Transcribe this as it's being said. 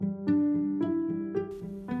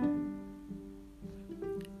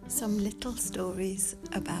some little stories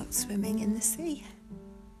about swimming in the sea.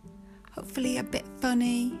 Hopefully a bit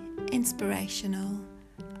funny, inspirational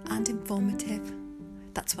and informative.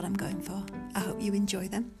 That's what I'm going for. I hope you enjoy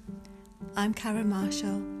them. I'm Karen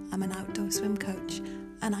Marshall. I'm an outdoor swim coach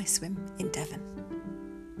and I swim in Devon.